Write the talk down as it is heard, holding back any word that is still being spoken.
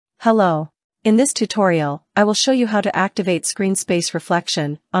Hello. In this tutorial, I will show you how to activate screen space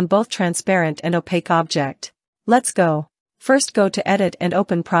reflection on both transparent and opaque object. Let's go. First, go to Edit and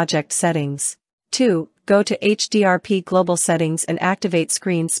open Project Settings. 2. Go to HDRP Global Settings and activate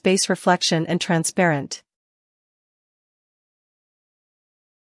screen space reflection and transparent.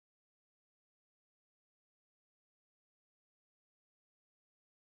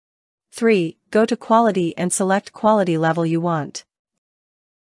 3. Go to Quality and select quality level you want.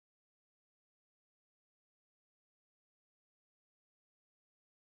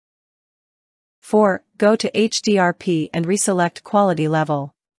 4. Go to HDRP and reselect quality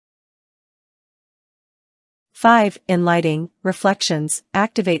level. 5. In Lighting, Reflections,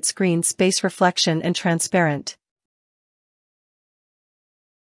 activate screen space reflection and transparent.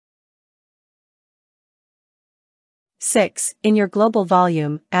 6. In your global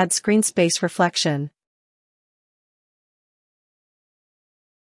volume, add screen space reflection.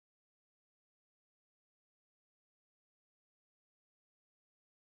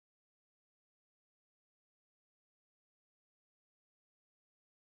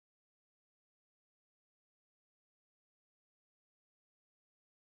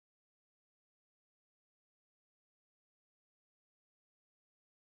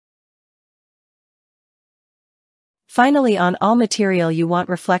 'Finally, on all material you want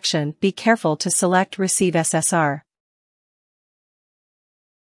reflection, be careful to select Receive SSR.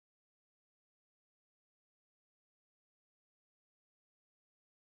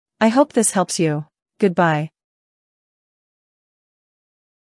 I hope this helps you. Goodbye.